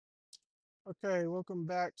Okay, welcome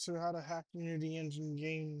back to How to Hack Unity Engine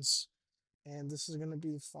Games. And this is going to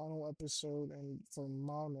be the final episode. And for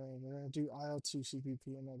Mono, we're going to do IL2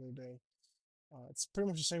 CPP another day. It's pretty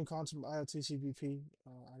much the same concept of IL2 CPP.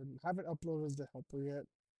 I haven't uploaded the helper yet.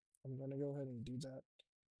 I'm going to go ahead and do that.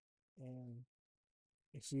 And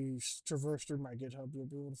if you traverse through my GitHub, you'll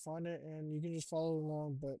be able to find it. And you can just follow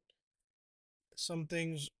along. But some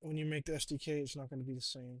things, when you make the SDK, it's not going to be the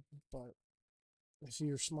same. But if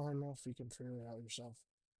you're smart enough, you can figure it out yourself.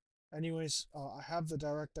 Anyways, I have the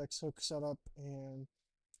DirectX hook set up, and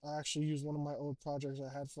I actually used one of my old projects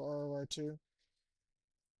I had for ROR2.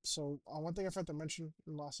 So, one thing I forgot to mention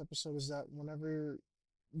in the last episode is that whenever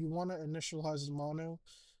you want to initialize the mono,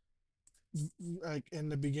 like in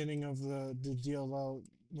the beginning of the DLL,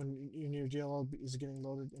 when your DLL is getting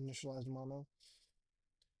loaded, initialize mono.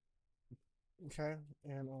 Okay,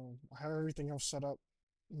 and I have everything else set up.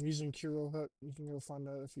 I'm using Curo Hook. You can go find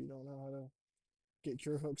out if you don't know how to get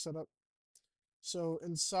Curo Hook set up. So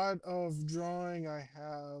inside of drawing, I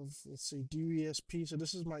have, let's see, do ESP. So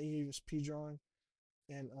this is my ESP drawing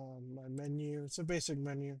and my menu. It's a basic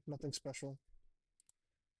menu, nothing special.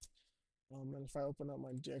 And if I open up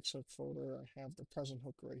my DX hook folder, I have the present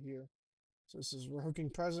hook right here. So this is we're hooking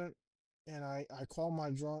present, and I call my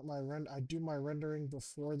draw my rend I do my rendering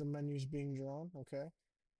before the menu is being drawn. Okay,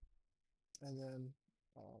 and then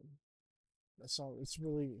um, that's all. It's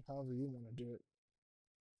really however you want to do it.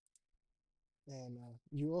 And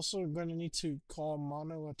you also going to need to call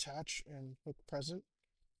mono attach and hook present.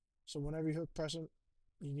 So whenever you hook present,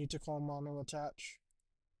 you need to call mono attach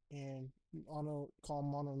and call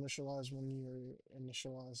mono initialize when you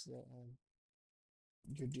initialize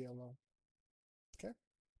your DLL. Okay.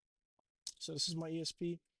 So this is my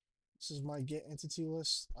ESP. This is my get entity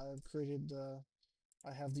list. I've created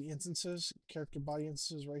I have the instances, character body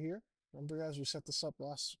instances right here. Remember guys, we set this up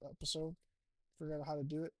last episode. Figured out how to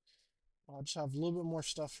do it. I just have a little bit more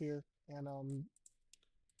stuff here and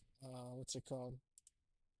what's it called?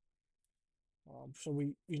 So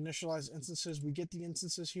we initialize instances. We get the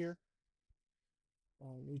instances here.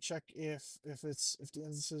 We check if the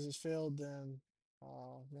instances has failed, then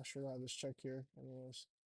I'm not sure how this check here. Anyways,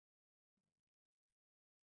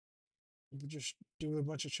 we just do a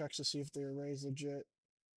bunch of checks to see if the array is legit.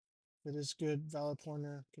 If it is good, valid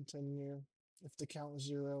pointer, continue. If the count is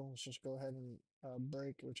 0, let's just go ahead and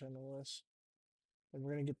break, return the list. Then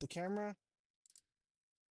we're gonna get the camera.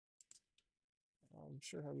 I'm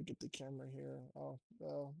sure how we get the camera here. Oh,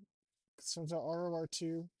 well, since our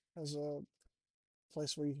ROR2 has a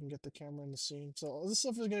place where you can get the camera in the scene. So all this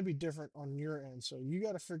stuff is going to be different on your end. So you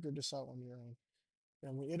got to figure this out on your end.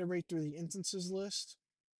 And we iterate through the instances list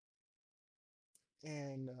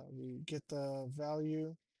and we get the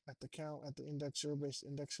value at the count at the index 0 based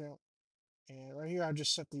index count. And right here, I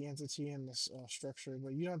just set the entity in this structure,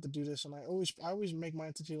 but you don't have to do this. And I always make my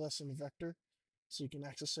entity list in a vector so you can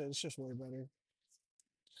access it. It's just way better.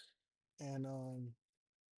 And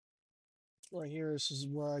right here, this is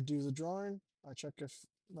where I do the drawing. I check if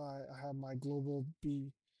I have my global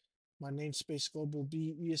B my namespace global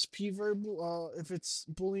B ESP variable. If it's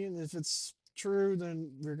Boolean, if it's true,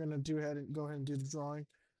 then we're gonna go ahead and do the drawing.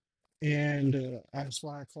 And that's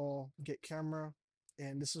why I call get camera.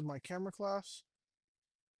 And this is my camera class.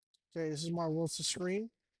 Okay, this is my world to screen.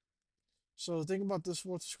 So the thing about this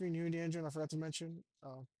world to screen Unity engine, I forgot to mention,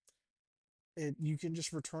 you can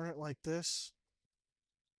just return it like this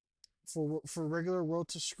for regular world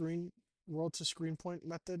to screen point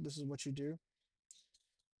method. This is what you do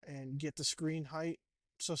and get the screen height.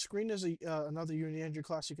 So screen is another Unity engine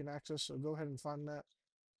class you can access. So go ahead and find that.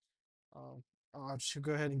 I'll just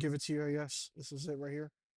go ahead and give it to you. I guess this is it right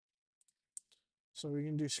here. So we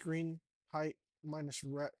can do screen height minus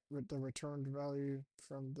the returned value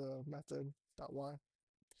from the method dot y.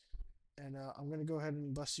 And I'm gonna go ahead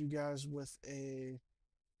and bust you guys with a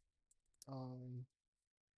um,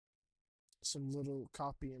 some little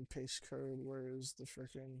copy and paste code. Where is the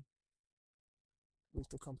freaking with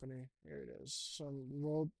the company? Here it is. Some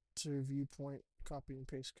roll to viewpoint copy and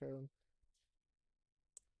paste code.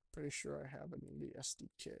 Pretty sure I have it in the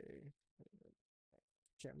SDK.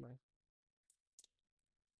 Camera.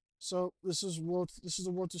 So this is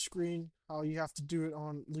the world to screen. How you have to do it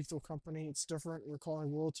on Lethal Company. It's different. We're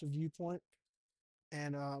calling world to viewpoint,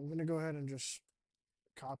 and I'm gonna go ahead and just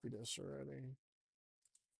copy this already.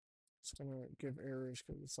 It's gonna give errors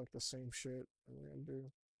because it's like the same shit. We're gonna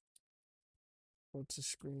do world to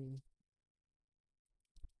screen.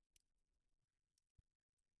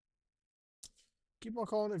 Keep on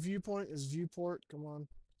calling it viewpoint. Is viewport? Come on.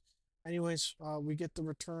 Anyways, we get the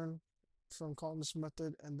return from calling this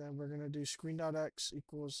method, and then we're going to do screen.x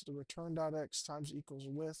equals the return.x times equals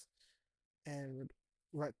width, and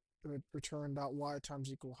return.y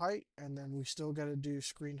times equal height, and then we still got to do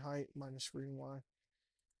screen height minus screen y.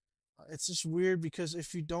 It's just weird because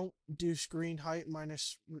if you don't do screen height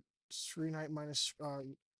minus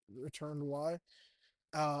return y,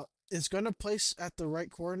 it's going to place at the right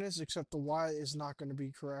coordinates, except the y is not going to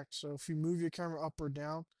be correct. So if you move your camera up or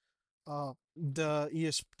down, the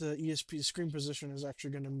ESP screen position is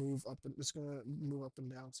actually going to move up. It's going to move up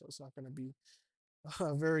and down, so it's not going to be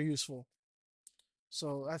very useful.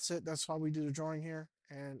 So that's it. That's how we do the drawing here.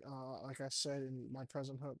 And like I said in my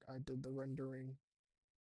present hook, I did the rendering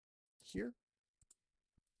here.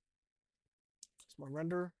 It's my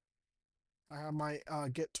render. I have my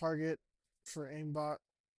get target for aimbot,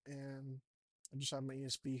 and I just have my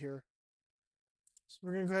ESP here. So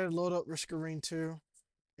we're gonna go ahead and load up Risk of Rain 2,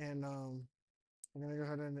 and I'm gonna go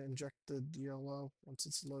ahead and inject the DLO once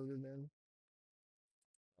it's loaded in.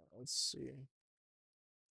 Let's see.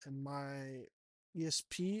 And my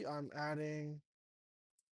ESP,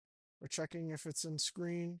 we're checking if it's in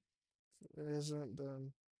screen. If it isn't,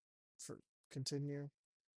 then for continue.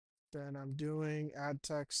 Then I'm doing add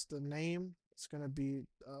text, the name. It's going to be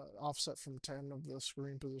offset from 10 of the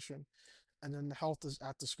screen position. And then the health is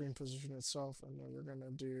at the screen position itself. And then we're going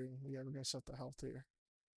to we're going to set the health here.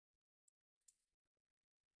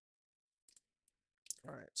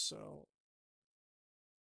 All right, so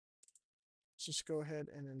let's just go ahead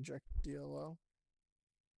and inject DLO.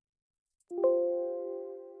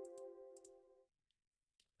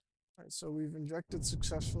 All right, so we've injected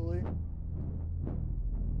successfully.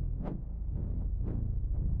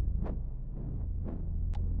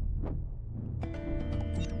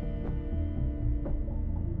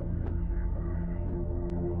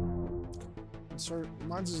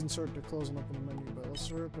 Mine's is inserted to close and open the menu, but let's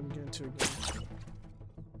hurry up and get into it again.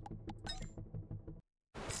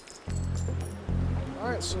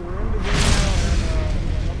 Alright, so we're in the game now,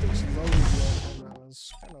 and nothing's loaded yet. No,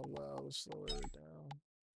 it's kind of loud. Let's slow it down.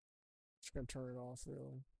 Just gonna turn it off,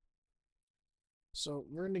 really. So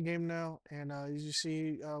we're in the game now, and as you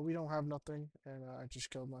see, we don't have nothing, and I just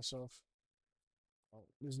killed myself.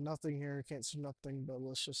 There's nothing here. Can't see nothing, but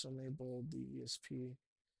let's just enable the ESP.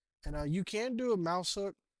 And you can do a mouse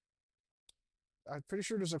hook. I'm pretty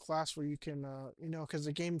sure there's a class where you can, because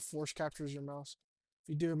the game force captures your mouse. If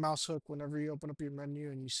you do a mouse hook whenever you open up your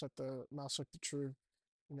menu and you set the mouse hook to true,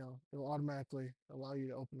 it'll automatically allow you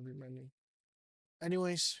to open up your menu.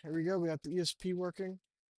 Anyways, here we go. We got the ESP working.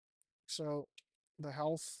 So the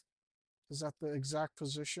health is at the exact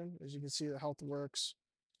position. As you can see, the health works.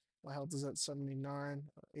 My health is at 79,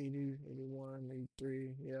 80, 81,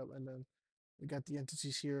 83. Yep, and then we got the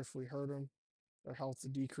entities here. If we hurt them, their health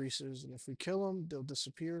decreases, and if we kill them, they'll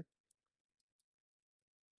disappear.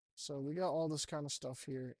 So we got all this kind of stuff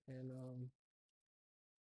here, and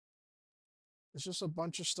it's just a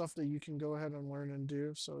bunch of stuff that you can go ahead and learn and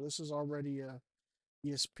do. So this is already a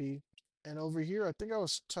ESP, and over here, I think I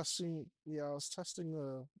was testing. Yeah, I was testing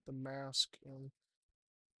the mask and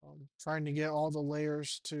trying to get all the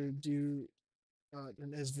layers to do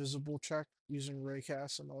an is visible check using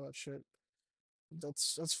raycast and all that shit.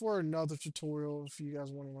 That's for another tutorial if you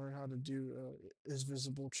guys want to learn how to do is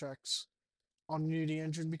visible checks on Unity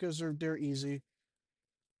Engine, because they're easy.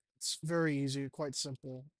 It's very easy, quite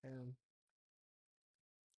simple, and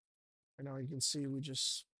now you can see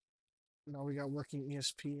now we got working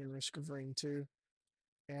ESP and Risk of Rain 2.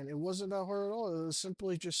 And it wasn't that hard at all. It was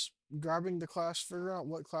simply just grabbing the class, figuring out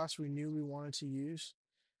what class we knew we wanted to use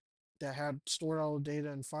that had stored all the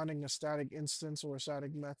data, and finding a static instance or a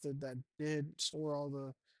static method that did store all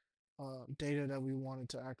the data that we wanted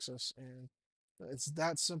to access. And it's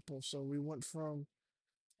that simple. So we went from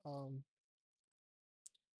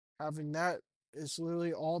having that. It's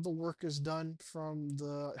literally all the work is done from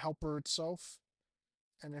the helper itself.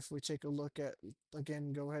 And if we take a look at,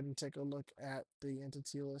 again, go ahead and take a look at the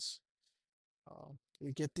entity list.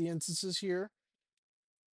 We get the instances here.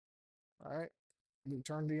 All right. We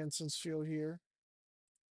turn the instance field here.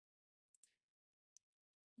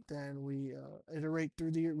 Then we iterate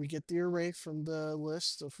through we get the array from the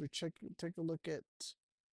list. So if we take a look at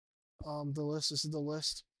the list, this is the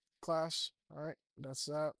list class. All right, that's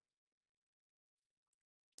that.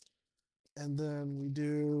 And then we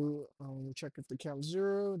do, we check if the count's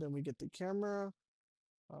 0, then we get the camera.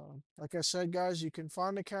 Like I said, guys, you can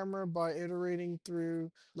find the camera by looking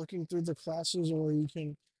through the classes, or you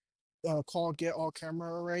can call get all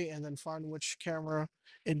camera array and then find which camera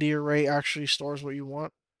in the array actually stores what you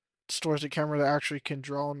want. Stores the camera that actually can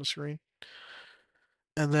draw on the screen.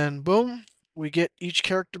 And then boom, we get each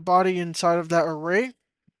character body inside of that array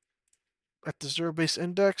at the zero base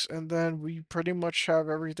index, and then we pretty much have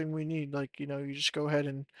everything we need. Like, you just go ahead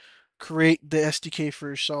and create the SDK for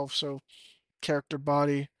yourself. So character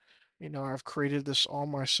body, I've created this all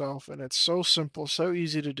myself, and it's so simple, so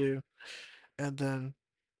easy to do. And then,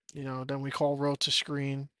 then we call row to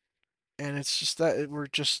screen, and it's just that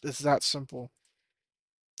it's that simple.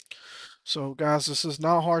 So guys, this is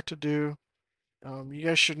not hard to do. You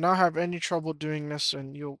guys should not have any trouble doing this,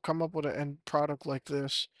 and you'll come up with an end product like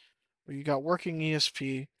this where you got working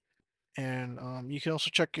ESP. And you can also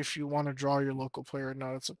check if you want to draw your local player or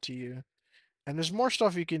not. It's up to you. And there's more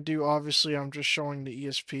stuff you can do. Obviously, I'm just showing the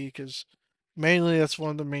ESP because mainly that's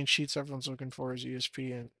one of the main sheets everyone's looking for is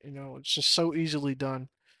ESP. And, it's just so easily done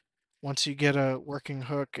once you get a working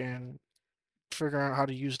hook and figure out how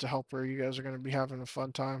to use the helper. You guys are going to be having a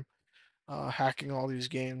fun time hacking all these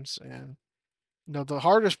games. And, the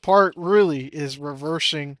hardest part really is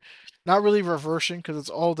reversing. Not really reversing because it's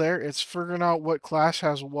all there. It's figuring out what class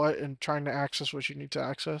has what and trying to access what you need to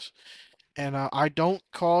access. And I don't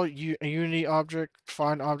call a Unity object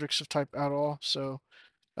find objects of type at all, so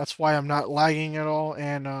that's why I'm not lagging at all.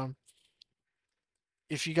 And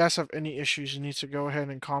if you guys have any issues, you need to go ahead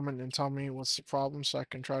and comment and tell me what's the problem so I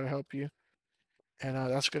can try to help you. And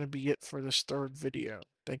that's going to be it for this third video.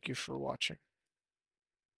 Thank you for watching.